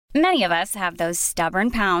Many of us have those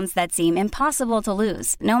stubborn pounds that seem impossible to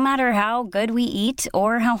lose, no matter how good we eat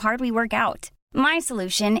or how hard we work out. My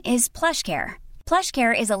solution is PlushCare.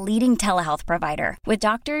 PlushCare is a leading telehealth provider with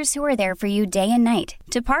doctors who are there for you day and night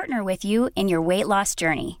to partner with you in your weight loss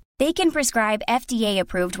journey. They can prescribe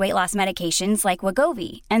FDA-approved weight loss medications like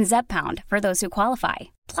Wegovy and Zepbound for those who qualify.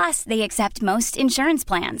 Plus, they accept most insurance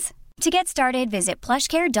plans. To get started, visit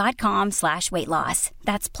plushcare.com/weightloss.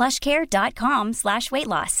 That's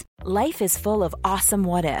plushcare.com/weightloss. Life is full of awesome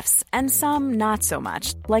what-ifs, and some not so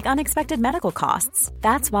much, like unexpected medical costs.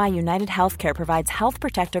 That's why United Healthcare provides Health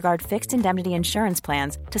Protector Guard fixed indemnity insurance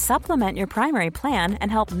plans to supplement your primary plan and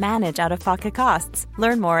help manage out-of-pocket costs.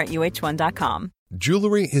 Learn more at uh1.com.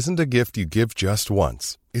 Jewelry isn't a gift you give just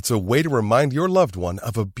once. It's a way to remind your loved one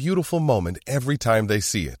of a beautiful moment every time they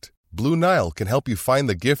see it. Blue Nile can help you find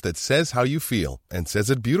the gift that says how you feel and says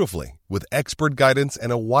it beautifully, with expert guidance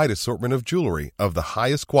and a wide assortment of jewelry of the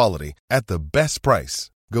highest quality at the best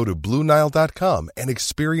price. Go to BlueNile.com and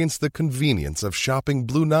experience the convenience of shopping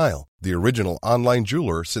Blue Nile, the original online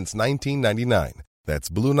jeweler since 1999. That's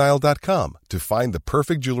BlueNile.com to find the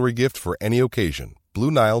perfect jewelry gift for any occasion.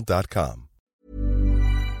 BlueNile.com.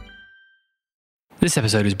 This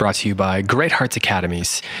episode is brought to you by Great Hearts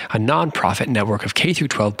Academies, a non-profit network of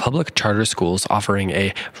K-12 public charter schools offering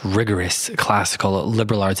a rigorous classical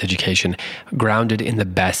liberal arts education grounded in the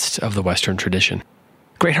best of the Western tradition.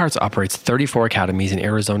 Great Hearts operates 34 academies in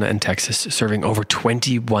Arizona and Texas, serving over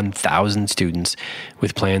 21,000 students,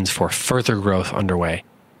 with plans for further growth underway.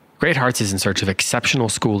 Great Hearts is in search of exceptional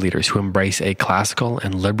school leaders who embrace a classical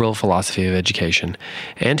and liberal philosophy of education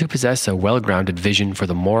and who possess a well-grounded vision for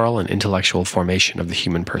the moral and intellectual formation of the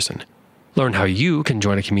human person. Learn how you can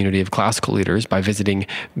join a community of classical leaders by visiting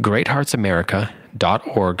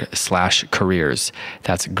greatheartsamerica.org/careers.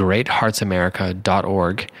 That's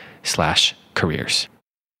greatheartsamerica.org/careers.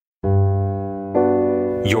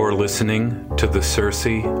 You're listening to the Circe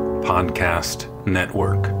Podcast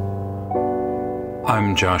Network.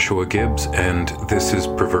 I'm Joshua Gibbs, and this is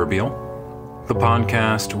Proverbial, the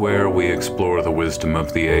podcast where we explore the wisdom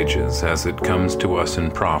of the ages as it comes to us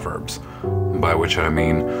in Proverbs, by which I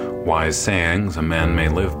mean wise sayings a man may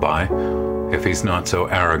live by if he's not so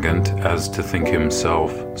arrogant as to think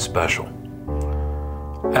himself special.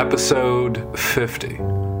 Episode 50.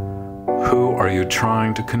 Who are you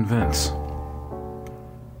trying to convince?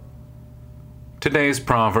 Today's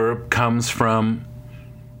proverb comes from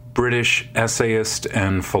British essayist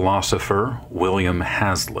and philosopher William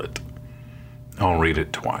Hazlitt. I'll read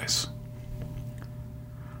it twice.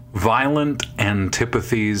 Violent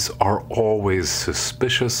antipathies are always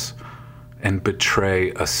suspicious and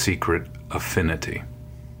betray a secret affinity.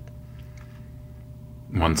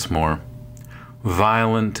 Once more,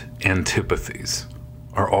 violent antipathies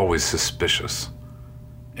are always suspicious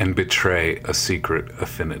and betray a secret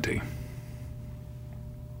affinity.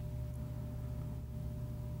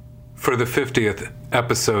 For the 50th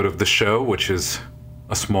episode of the show, which is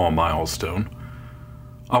a small milestone,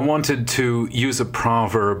 I wanted to use a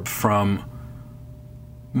proverb from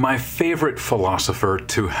my favorite philosopher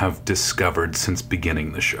to have discovered since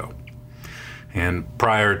beginning the show. And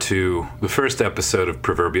prior to the first episode of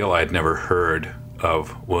Proverbial, I had never heard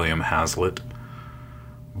of William Hazlitt.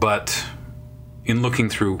 But in looking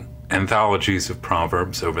through anthologies of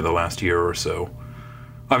proverbs over the last year or so,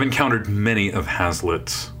 I've encountered many of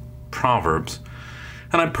Hazlitt's proverbs,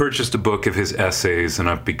 and I purchased a book of his essays, and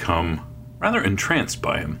I've become rather entranced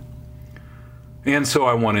by him. And so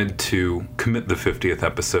I wanted to commit the 50th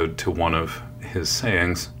episode to one of his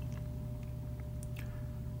sayings.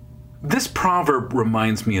 This proverb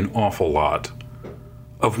reminds me an awful lot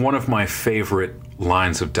of one of my favorite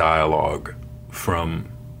lines of dialogue from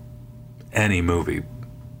any movie.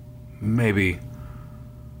 Maybe,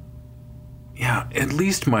 at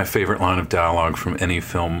least my favorite line of dialogue from any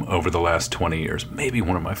film over the last 20 years. Maybe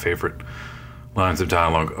one of my favorite lines of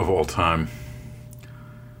dialogue of all time.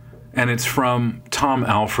 And it's from Tom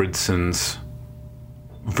Alfredson's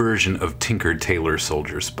version of Tinker, Tailor,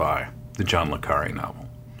 Soldier, Spy, the John le Carré novel.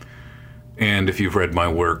 And if you've read my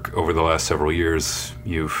work over the last several years,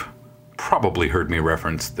 you've probably heard me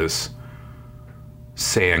reference this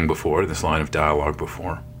saying before, this line of dialogue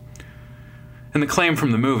before. And the claim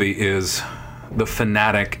from the movie is, the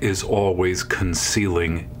fanatic is always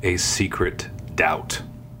concealing a secret doubt.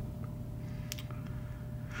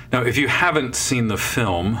 Now, if you haven't seen the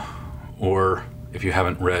film, or if you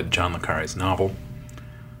haven't read John le Carré's novel,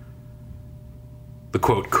 the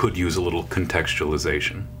quote could use a little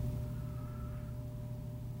contextualization.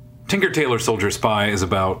 Tinker, Tailor, Soldier, Spy is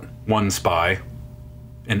about one spy,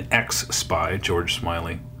 an ex-spy, George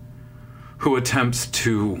Smiley, who attempts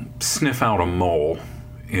to sniff out a mole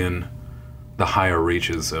in the higher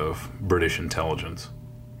reaches of British intelligence.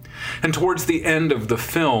 And towards the end of the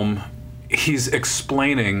film, he's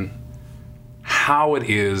explaining how it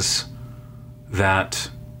is that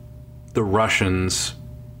the Russians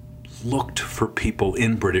looked for people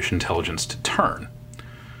in British intelligence to turn.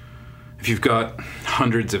 If you've got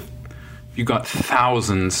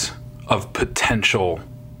thousands of potential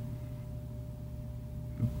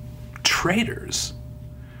traitors,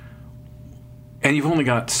 and you've only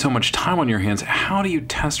got so much time on your hands, how do you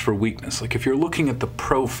test for weakness? Like if you're looking at the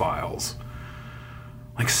profiles,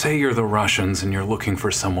 like say you're the Russians and you're looking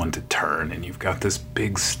for someone to turn, and you've got this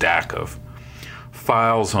big stack of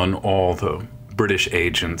files on all the British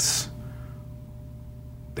agents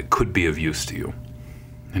that could be of use to you.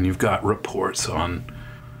 And you've got reports on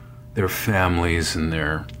their families and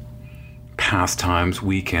their pastimes,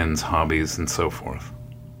 weekends, hobbies, and so forth.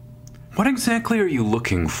 What exactly are you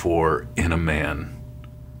looking for in a man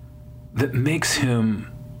that makes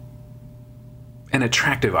him an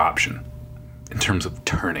attractive option in terms of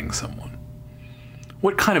turning someone?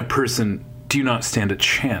 What kind of person do you not stand a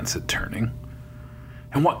chance at turning?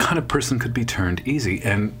 And what kind of person could be turned easy?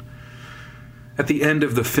 And at the end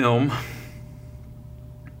of the film,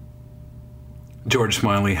 George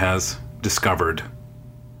Smiley has discovered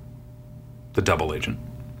the double agent.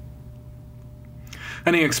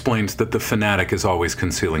 And he explains that the fanatic is always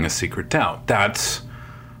concealing a secret doubt. That's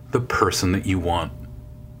the person that you want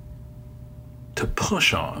to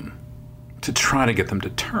push on, to try to get them to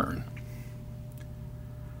turn.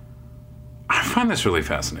 I find this really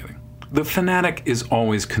fascinating. The fanatic is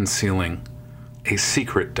always concealing a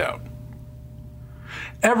secret doubt.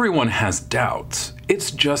 Everyone has doubts. It's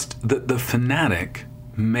just that the fanatic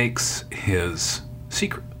makes his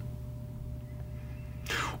secret.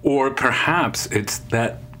 Or perhaps it's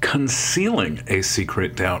that concealing a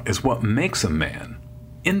secret doubt is what makes a man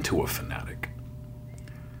into a fanatic.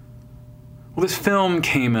 Well, this film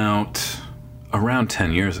came out around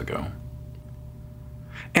 10 years ago.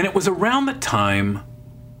 And it was around the time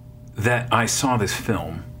that I saw this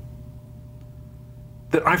film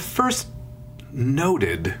that I first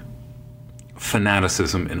noted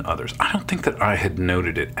fanaticism in others. I don't think that I had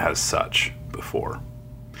noted it as such before.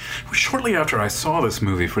 Shortly after I saw this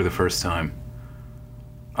movie for the first time,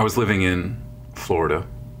 I was living in Florida.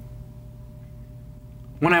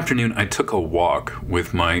 One afternoon, I took a walk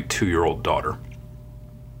with my 2-year-old daughter.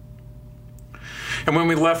 And when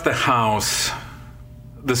we left the house,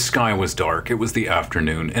 the sky was dark. It was the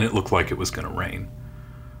afternoon, and it looked like it was going to rain.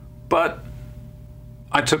 But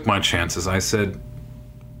I took my chances. I said,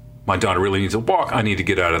 my daughter really needs a walk. I need to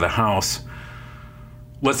get out of the house.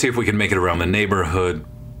 Let's see if we can make it around the neighborhood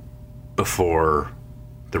before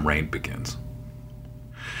the rain begins.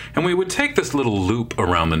 And we would take this little loop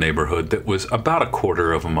around the neighborhood that was about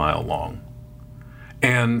 1/4 mile long.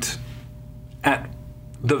 And at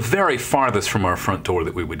the very farthest from our front door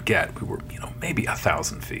that we would get, we were, maybe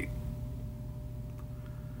 1,000 feet.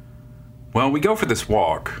 Well, we go for this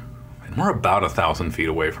walk, and we're about 1,000 feet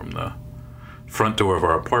away from the front door of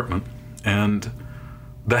our apartment, and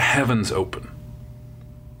the heavens open.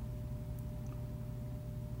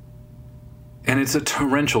 And it's a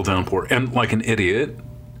torrential downpour. And like an idiot,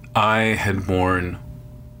 I had worn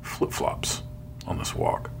flip-flops on this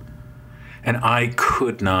walk. And I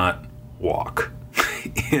could not walk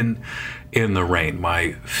in the rain.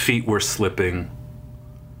 My feet were slipping,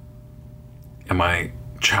 and my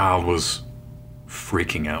child was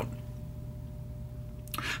freaking out.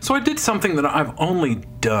 So I did something that I've only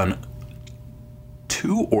done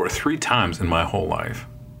 2 or 3 times in my whole life.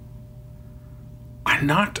 I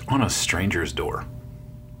knocked on a stranger's door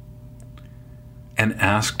and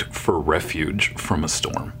asked for refuge from a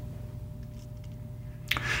storm.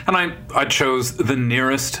 And I chose the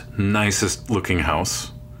nearest, nicest looking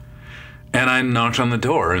house, and I knocked on the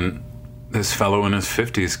door, and this fellow in his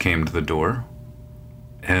 50s came to the door,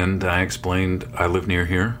 and I explained, I live near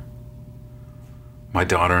here. My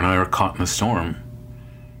daughter and I are caught in a storm.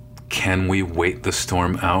 Can we wait the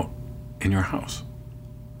storm out in your house?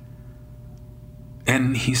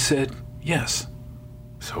 And he said, yes.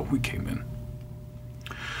 So we came in.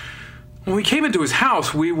 When we came into his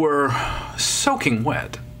house, we were soaking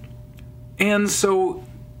wet. And so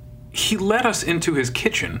he led us into his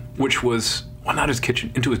kitchen, which was, well, not his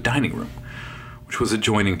kitchen, into his dining room, which was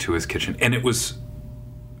adjoining to his kitchen. And it was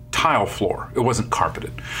tile floor. It wasn't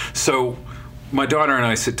carpeted. So my daughter and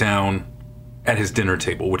I sit down at his dinner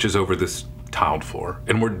table, which is over this tiled floor.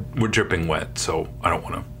 And we're dripping wet, so I don't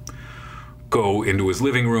want to go into his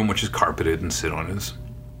living room, which is carpeted, and sit on his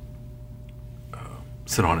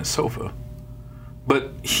sofa.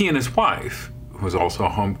 But he and his wife, who was also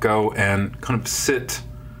home, go and kind of sit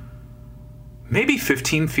maybe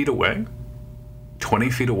 15 feet away, 20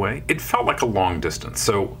 feet away. It felt like a long distance.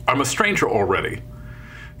 So I'm a stranger already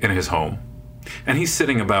in his home, and he's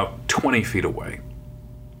sitting about 20 feet away.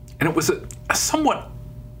 And it was a somewhat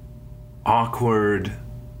awkward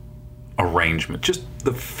arrangement, just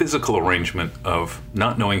the physical arrangement of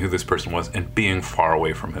not knowing who this person was and being far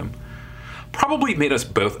away from him. Probably made us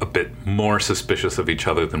both a bit more suspicious of each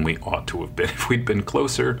other than we ought to have been. If we'd been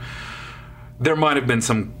closer, there might have been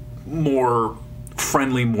some more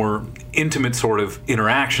friendly, more intimate sort of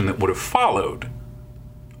interaction that would have followed.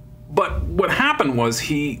 But what happened was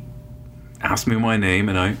he asked me my name,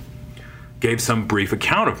 and I gave some brief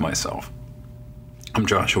account of myself. I'm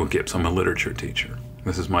Joshua Gibbs. I'm a literature teacher.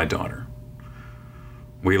 This is my daughter.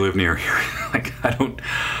 We live near here. Like,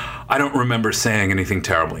 I don't remember saying anything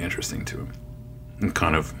terribly interesting to him. And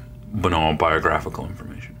kind of banal biographical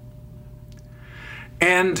information.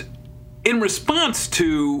 And in response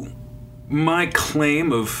to my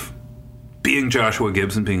claim of being Joshua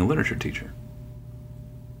Gibbs and being a literature teacher,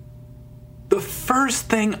 the first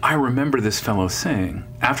thing I remember this fellow saying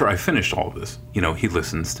after I finished all of this, he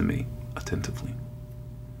listens to me attentively.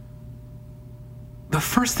 The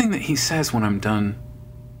first thing that he says when I'm done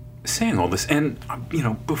saying all this, and,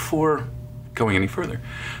 before going any further,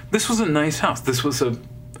 this was a nice house. This was a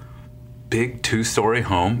big 2-story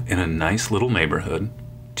home in a nice little neighborhood,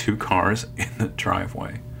 2 cars in the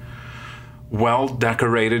driveway. Well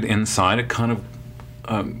decorated inside, a kind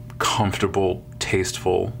of comfortable,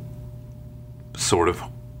 tasteful sort of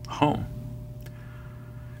home.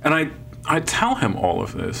 And I tell him all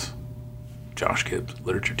of this, Josh Gibbs,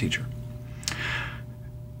 literature teacher.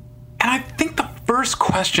 And I think the first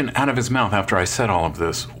question out of his mouth after I said all of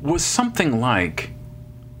this was something like,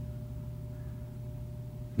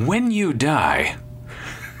 when you die,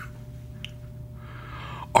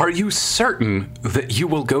 are you certain that you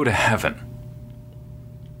will go to heaven?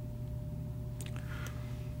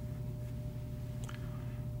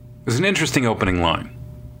 It's an interesting opening line,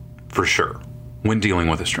 for sure, when dealing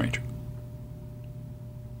with a stranger.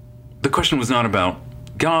 The question was not about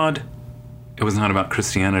God. It was not about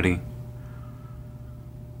Christianity.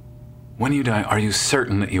 When you die, are you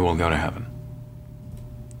certain that you will go to heaven?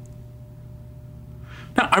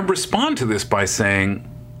 Now, I respond to this by saying,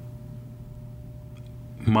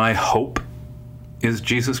 my hope is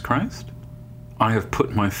Jesus Christ. I have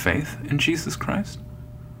put my faith in Jesus Christ,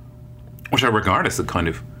 which I regard as the kind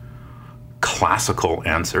of classical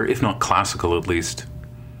answer, if not classical at least,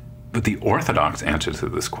 but the orthodox answer to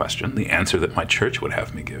this question, the answer that my church would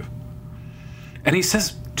have me give. And he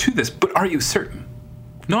says to this, but are you certain?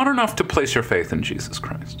 Not enough to place your faith in Jesus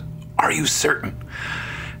Christ. Are you certain?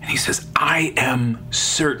 And he says, I am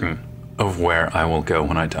certain of where I will go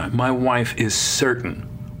when I die. My wife is certain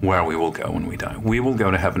where we will go when we die. We will go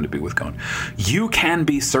to heaven to be with God. You can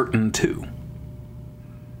be certain too.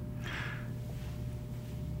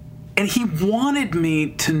 And he wanted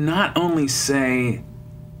me to not only say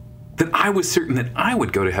that I was certain that I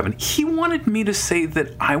would go to heaven, he wanted me to say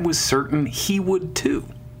that I was certain he would too.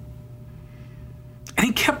 And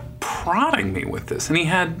he kept prodding me with this. And he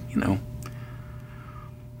had,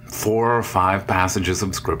 4 or 5 passages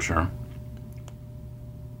of scripture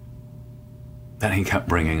that he kept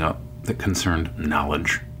bringing up that concerned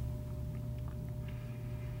knowledge.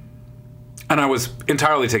 And I was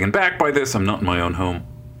entirely taken back by this. I'm not in my own home.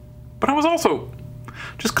 But I was also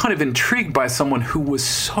just kind of intrigued by someone who was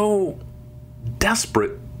so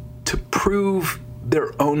desperate to prove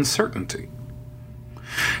their own certainty.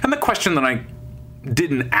 And the question that I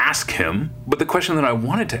didn't ask him, but the question that I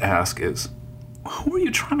wanted to ask is, who are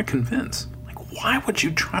you trying to convince? Like, why would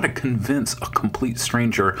you try to convince a complete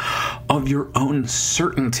stranger of your own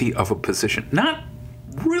certainty of a position? Not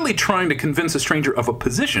really trying to convince a stranger of a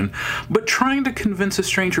position, but trying to convince a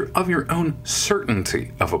stranger of your own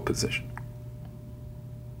certainty of a position.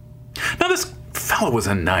 Now, this fellow was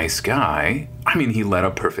a nice guy. I mean, he let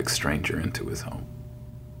a perfect stranger into his home.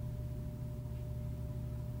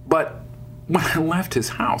 But when I left his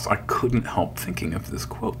house, I couldn't help thinking of this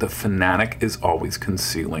quote: the fanatic is always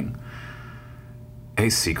concealing a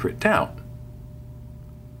secret doubt.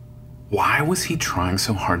 Why was he trying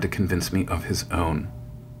so hard to convince me of his own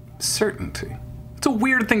certainty? It's a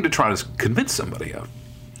weird thing to try to convince somebody of.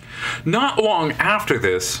 Not long after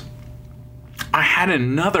this, I had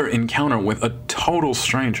another encounter with a total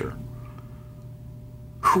stranger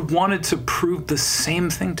who wanted to prove the same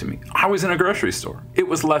thing to me. I was in a grocery store. It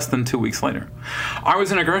was less than 2 weeks later. I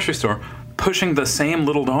was in a grocery store pushing the same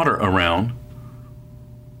little daughter around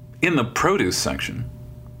in the produce section.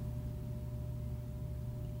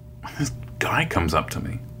 This guy comes up to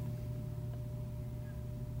me,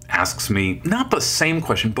 asks me not the same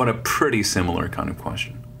question, but a pretty similar kind of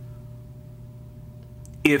question.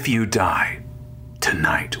 If you die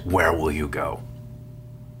tonight, where will you go?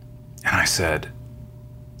 And I said,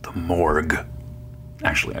 the morgue.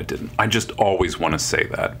 Actually, I didn't. I just always want to say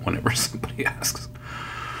that whenever somebody asks,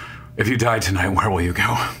 if you die tonight, where will you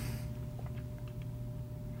go?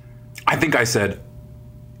 I think I said,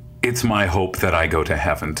 it's my hope that I go to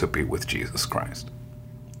heaven to be with Jesus Christ.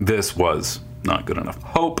 This was not good enough.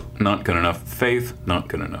 Hope, not good enough. Faith, not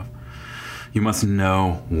good enough. You must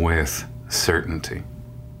know with certainty.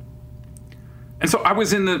 And so I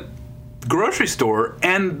was in the grocery store,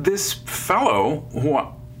 and this fellow, who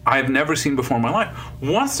I have never seen before in my life,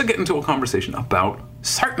 wants to get into a conversation about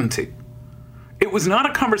certainty. It was not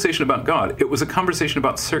a conversation about God. It was a conversation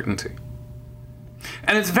about certainty.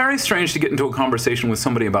 And it's very strange to get into a conversation with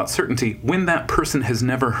somebody about certainty when that person has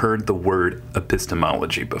never heard the word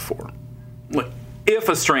epistemology before. Like, if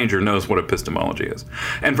a stranger knows what epistemology is,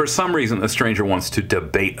 and for some reason a stranger wants to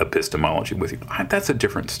debate epistemology with you, that's a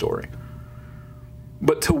different story.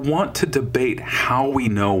 But to want to debate how we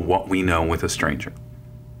know what we know with a stranger,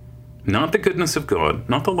 not the goodness of God,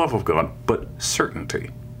 not the love of God, but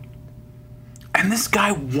certainty. And this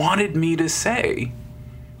guy wanted me to say,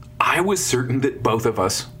 I was certain that both of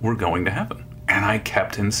us were going to heaven. And I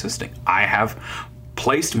kept insisting. I have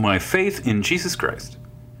placed my faith in Jesus Christ.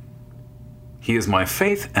 He is my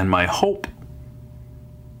faith and my hope.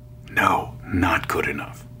 No, not good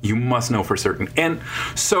enough. You must know for certain. And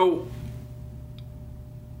so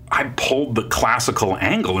I pulled the classical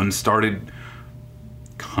angle and started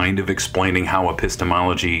kind of explaining how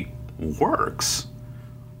epistemology works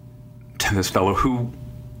to this fellow who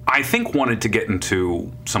I think wanted to get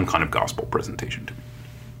into some kind of gospel presentation to me.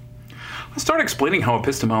 I started explaining how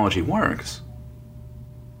epistemology works.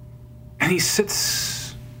 And he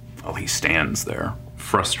stands there,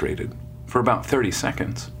 frustrated, for about 30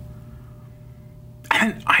 seconds.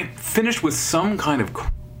 And I finished with some kind of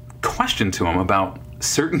question to him about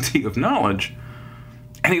certainty of knowledge.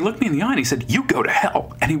 And he looked me in the eye and he said, "You go to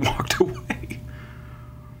hell." And he walked away.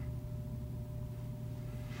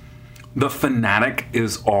 The fanatic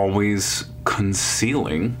is always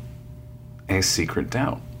concealing a secret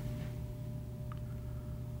doubt.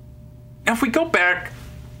 Now, if we go back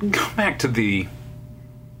to the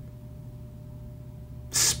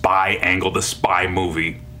spy angle, the spy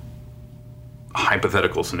movie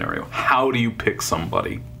hypothetical scenario. How do you pick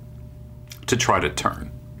somebody to try to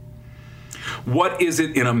turn? What is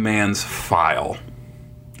it in a man's file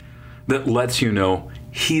that lets you know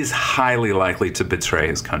he's highly likely to betray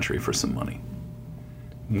his country for some money?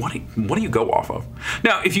 What do you go off of?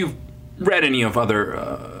 Now, if you've read any of other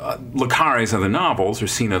Le Carre's other novels or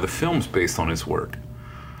seen other films based on his work,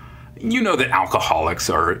 you know that alcoholics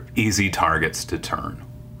are easy targets to turn.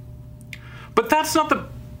 But that's not the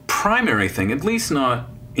primary thing, at least not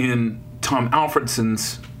in Tom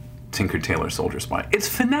Alfredson's Tinker, Tailor, Soldier, Spy. It's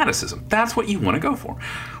fanaticism. That's what you want to go for,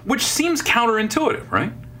 which seems counterintuitive,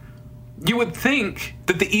 right? You would think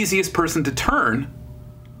that the easiest person to turn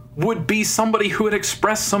would be somebody who had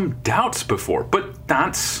expressed some doubts before, but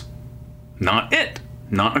that's not it,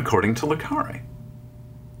 not according to Le Carre.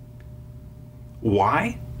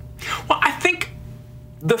 Why? Well, I think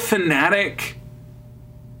the fanatic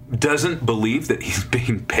doesn't believe that he's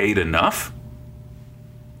being paid enough.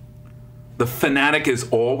 The fanatic is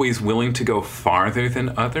always willing to go farther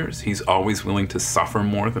than others. He's always willing to suffer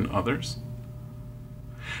more than others.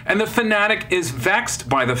 And the fanatic is vexed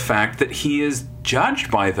by the fact that he is judged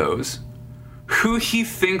by those who he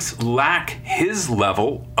thinks lack his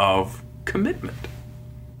level of commitment.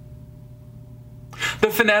 The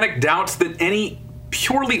fanatic doubts that any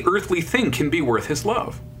purely earthly thing can be worth his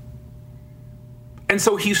love. And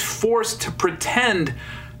so he's forced to pretend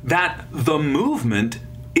that the movement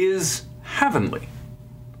is heavenly.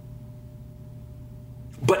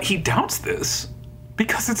 But he doubts this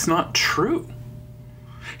because it's not true.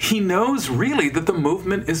 He knows really that the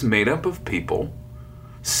movement is made up of people,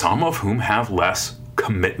 some of whom have less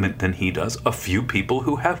commitment than he does, a few people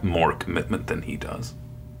who have more commitment than he does.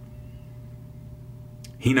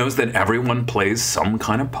 He knows that everyone plays some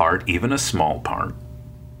kind of part, even a small part.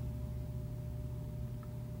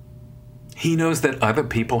 He knows that other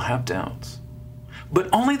people have doubts. But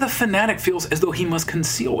only the fanatic feels as though he must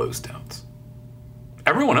conceal those doubts.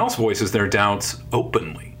 Everyone else voices their doubts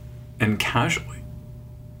openly and casually.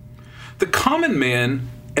 The common man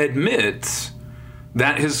admits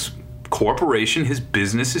that his corporation, his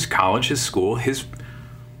business, his college, his school, his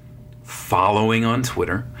following on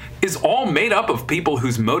Twitter is all made up of people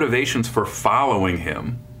whose motivations for following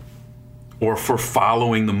him or for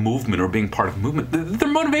following the movement or being part of the movement. Their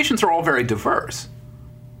motivations are all very diverse.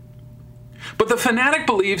 But the fanatic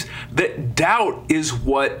believes that doubt is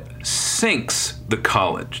what sinks the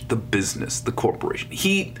college, the business, the corporation.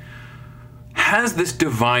 He has this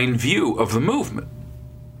divine view of the movement.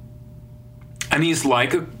 And he's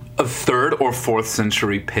like a 3rd or 4th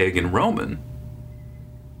century pagan Roman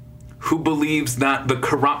who believes that the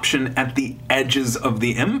corruption at the edges of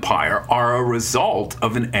the empire are a result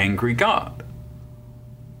of an angry God.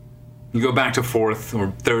 You go back to 4th or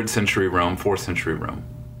 3rd century Rome, 4th century Rome.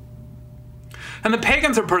 And the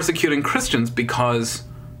pagans are persecuting Christians because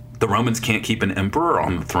the Romans can't keep an emperor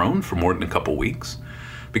on the throne for more than a couple weeks,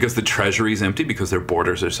 because the treasury is empty, because their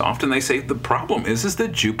borders are soft. And they say the problem is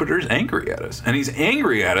that Jupiter's angry at us. And he's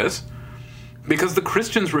angry at us because the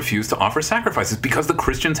Christians refuse to offer sacrifices, because the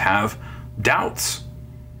Christians have doubts.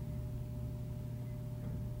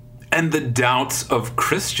 And the doubts of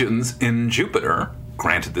Christians in Jupiter,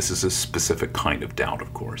 granted this is a specific kind of doubt,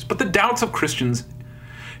 of course, but the doubts of Christians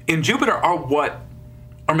in Jupiter are what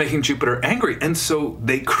are making Jupiter angry. And so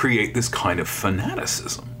they create this kind of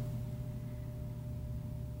fanaticism.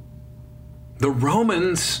 The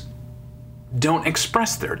Romans don't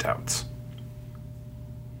express their doubts.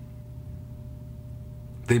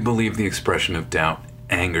 They believe the expression of doubt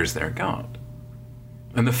angers their God.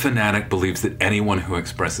 And the fanatic believes that anyone who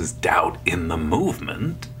expresses doubt in the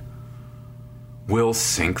movement will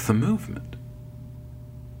sink the movement.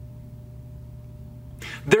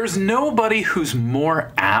 There's nobody who's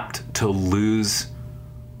more apt to lose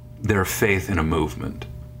their faith in a movement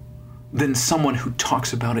than someone who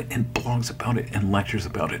talks about it and blogs about it and lectures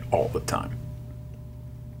about it all the time.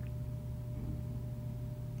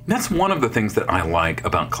 That's one of the things that I like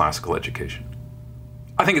about classical education.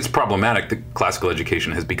 I think it's problematic that classical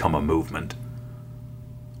education has become a movement.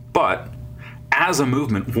 But as a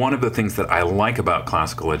movement, one of the things that I like about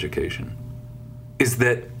classical education is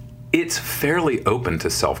that it's fairly open to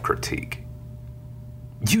self-critique.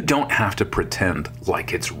 You don't have to pretend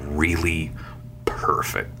like it's really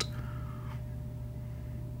perfect.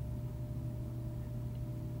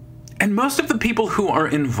 And most of the people who are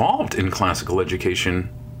involved in classical education,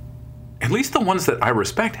 at least the ones that I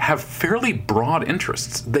respect, have fairly broad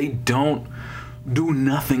interests. They don't do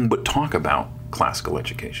nothing but talk about classical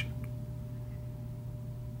education.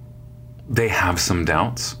 They have some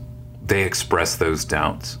doubts. They express those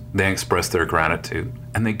doubts. They express their gratitude,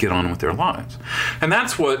 and they get on with their lives. And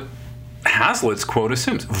that's what Hazlitt's quote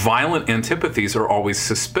assumes. Violent antipathies are always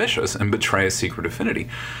suspicious and betray a secret affinity.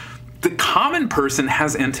 The common person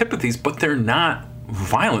has antipathies, but they're not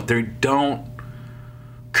violent. They don't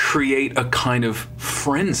create a kind of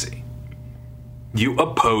frenzy. You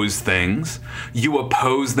oppose things. You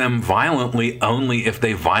oppose them violently only if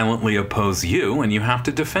they violently oppose you, and you have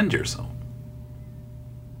to defend yourself.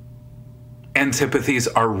 Antipathies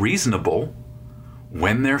are reasonable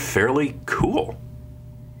when they're fairly cool.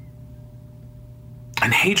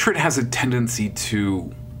 And hatred has a tendency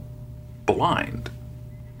to blind.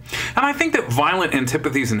 And I think that violent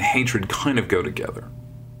antipathies and hatred kind of go together.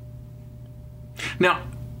 Now,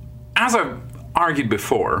 as I've argued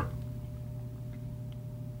before,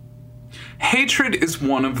 hatred is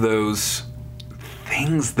one of those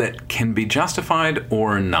things that can be justified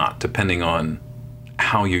or not, depending on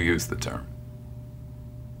how you use the term.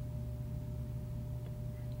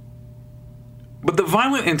 But the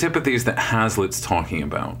violent antipathies that Hazlitt's talking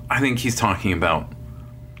about, I think he's talking about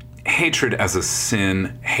hatred as a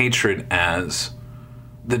sin, hatred as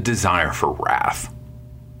the desire for wrath.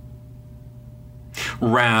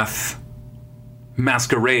 Wrath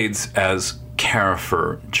masquerades as care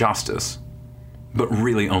for justice, but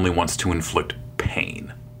really only wants to inflict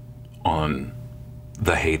pain on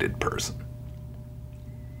the hated person.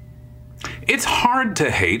 It's hard to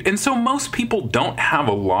hate, and so most people don't have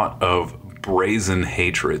a lot of brazen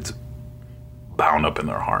hatreds bound up in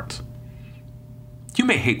their hearts. You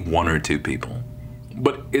may hate one or two people,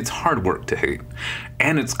 but it's hard work to hate,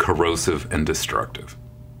 and it's corrosive and destructive.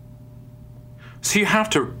 So you have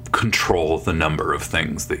to control the number of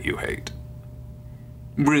things that you hate.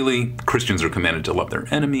 Really, Christians are commanded to love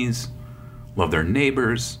their enemies, love their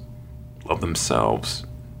neighbors, love themselves.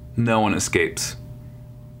 No one escapes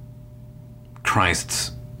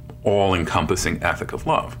Christ's all-encompassing ethic of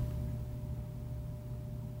love.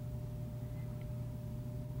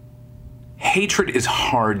 Hatred is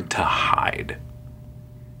hard to hide.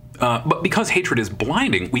 But because hatred is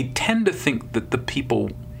blinding, we tend to think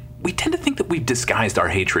that we've disguised our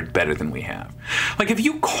hatred better than we have. Like if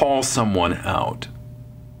you call someone out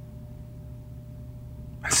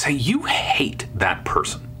and say you hate that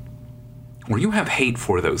person, or you have hate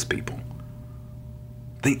for those people,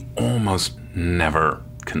 they almost never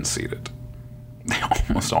concede it. They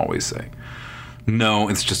almost always say, no,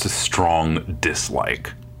 it's just a strong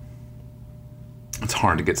dislike. It's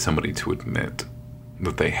hard to get somebody to admit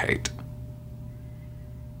that they hate.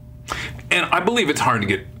 And I believe it's hard to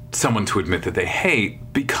get someone to admit that they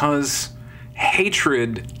hate because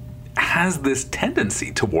hatred has this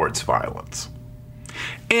tendency towards violence.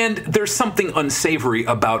 And there's something unsavory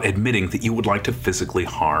about admitting that you would like to physically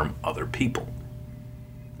harm other people.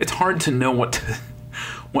 It's hard to know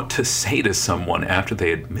what to say to someone after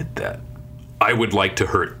they admit that. I would like to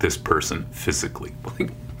hurt this person physically.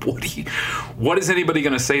 What is anybody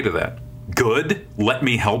going to say to that? Good? Let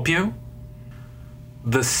me help you?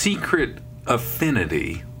 The secret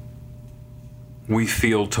affinity we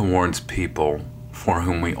feel towards people for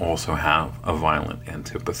whom we also have a violent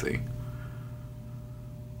antipathy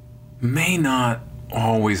may not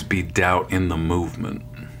always be doubt in the movement,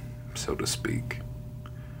 so to speak.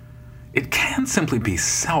 It can simply be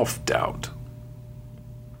self-doubt.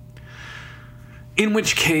 In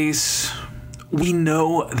which case, we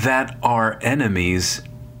know that our enemies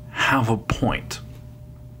have a point.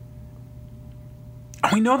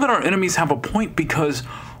 We know that our enemies have a point because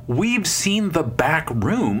we've seen the back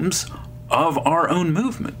rooms of our own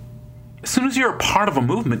movement. As soon as you're a part of a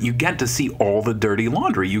movement, you get to see all the dirty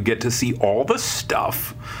laundry. You get to see all the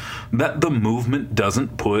stuff that the movement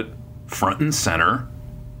doesn't put front and center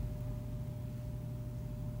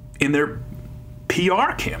in their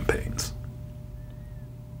PR campaigns.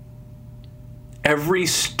 Every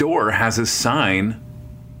store has a sign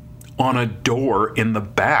on a door in the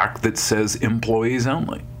back that says employees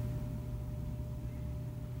only.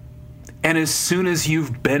 And as soon as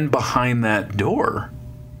you've been behind that door,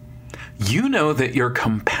 you know that your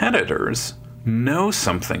competitors know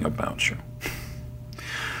something about you.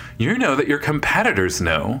 You know that your competitors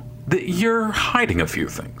know that you're hiding a few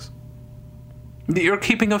things, that you're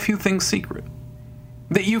keeping a few things secret,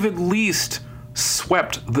 that you've at least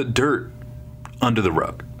swept the dirt under the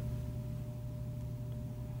rug.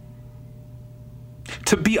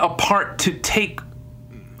 To be a part, to take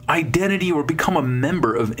identity or become a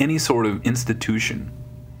member of any sort of institution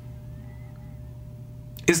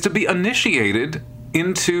is to be initiated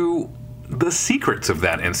into the secrets of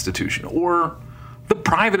that institution or the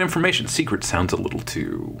private information. Secret sounds a little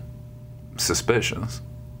too suspicious.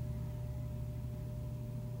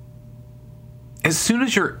 As soon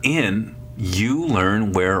as you're in, you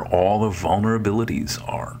learn where all the vulnerabilities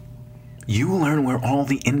are. You learn where all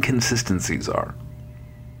the inconsistencies are.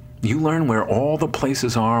 You learn where all the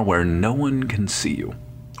places are where no one can see you.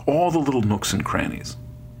 All the little nooks and crannies.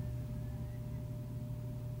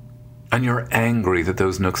 And you're angry that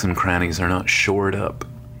those nooks and crannies are not shored up.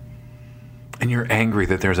 And you're angry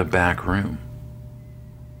that there's a back room.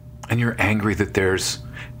 And you're angry that there's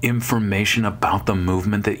information about the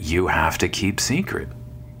movement that you have to keep secret.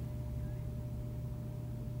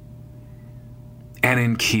 And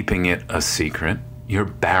in keeping it a secret, you're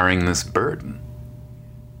bearing this burden.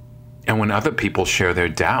 And when other people share their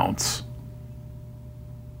doubts,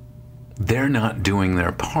 they're not doing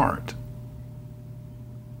their part.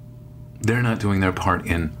 They're not doing their part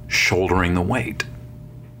in shouldering the weight.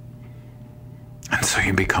 And so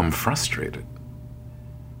you become frustrated.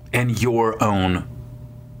 And your own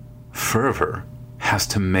fervor has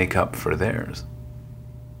to make up for theirs.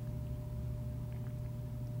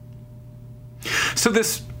 So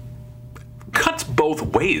this cuts both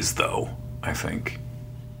ways, though, I think.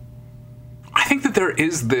 I think that there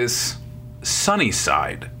is this sunny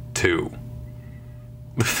side to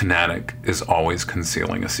the fanatic is always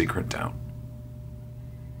concealing a secret doubt.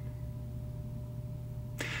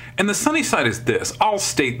 And the sunny side is this. I'll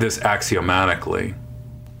state this axiomatically.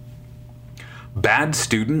 Bad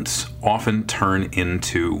students often turn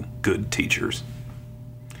into good teachers.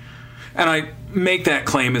 And I make that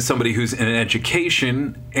claim as somebody who's in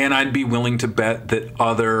education, and I'd be willing to bet that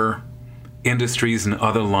other industries and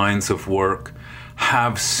other lines of work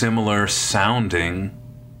have similar sounding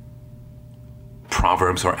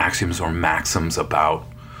proverbs or axioms or maxims about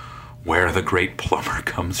where the great plumber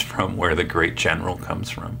comes from, where the great general comes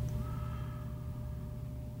from.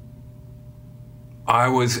 I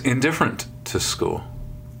was indifferent to school,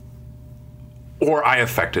 or I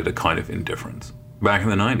affected a kind of indifference back in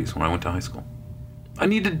the 90s when I went to high school. I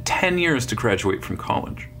needed 10 years to graduate from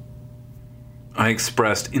college. I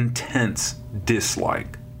expressed intense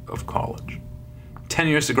dislike of college. 10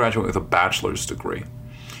 years to graduate with a bachelor's degree.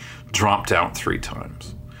 Dropped out 3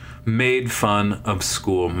 times. Made fun of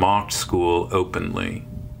school, mocked school openly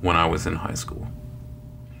when I was in high school.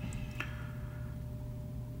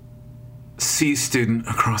 C student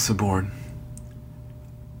across the board.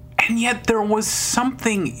 And yet there was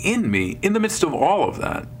something in me, in the midst of all of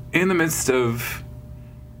that, in the midst of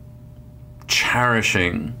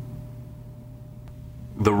cherishing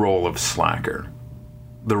the role of slacker,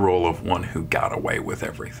 the role of one who got away with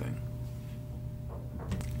everything.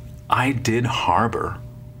 I did harbor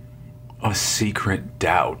a secret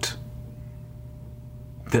doubt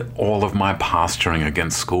that all of my posturing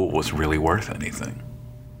against school was really worth anything.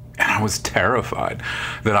 And I was terrified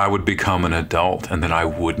that I would become an adult and that I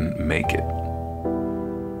wouldn't make it.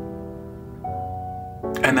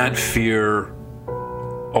 And that fear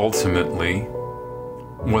ultimately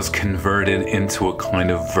was converted into a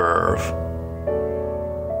kind of verve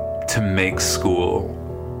to make school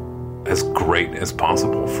as great as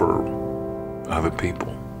possible for other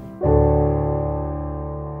people.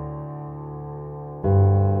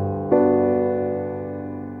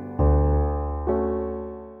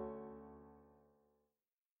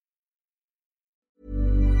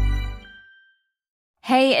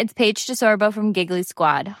 Hey, it's Paige DeSorbo from Giggly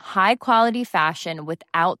Squad. High quality fashion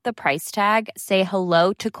without the price tag. Say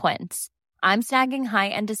hello to Quince. I'm snagging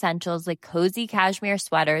high-end essentials like cozy cashmere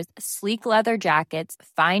sweaters, sleek leather jackets,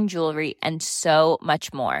 fine jewelry, and so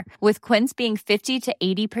much more. With Quince being 50 to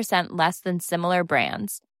 80% less than similar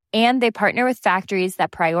brands. And they partner with factories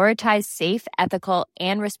that prioritize safe, ethical,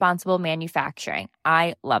 and responsible manufacturing.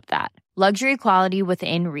 I love that. Luxury quality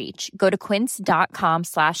within reach. Go to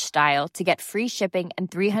quince.com/style to get free shipping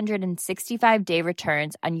and 365-day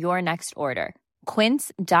returns on your next order.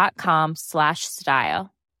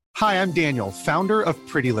 Quince.com/style. Hi, I'm Daniel, founder of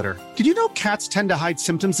Pretty Litter. Did you know cats tend to hide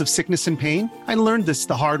symptoms of sickness and pain? I learned this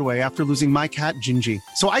the hard way after losing my cat, Gingy.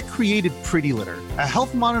 So I created Pretty Litter, a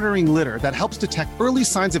health monitoring litter that helps detect early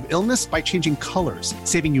signs of illness by changing colors,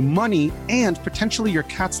 saving you money and potentially your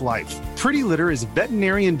cat's life. Pretty Litter is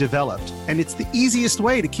veterinarian developed, and it's the easiest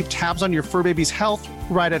way to keep tabs on your fur baby's health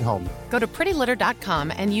right at home. Go to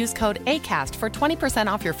prettylitter.com and use code ACAST for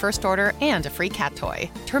 20% off your first order and a free cat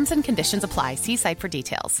toy. Terms and conditions apply. See site for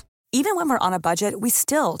details. Even when we're on a budget, we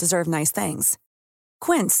still deserve nice things.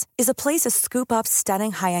 Quince is a place to scoop up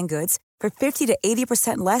stunning high-end goods for 50 to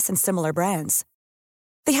 80% less than similar brands.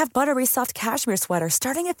 They have buttery soft cashmere sweaters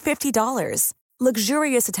starting at $50,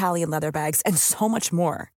 luxurious Italian leather bags, and so much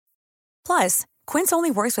more. Plus, Quince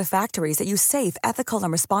only works with factories that use safe, ethical,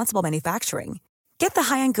 and responsible manufacturing. Get the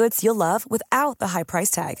high-end goods you'll love without the high price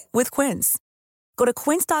tag with Quince. Go to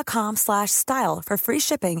quince.com/style for free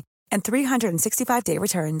shipping and 365-day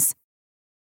returns.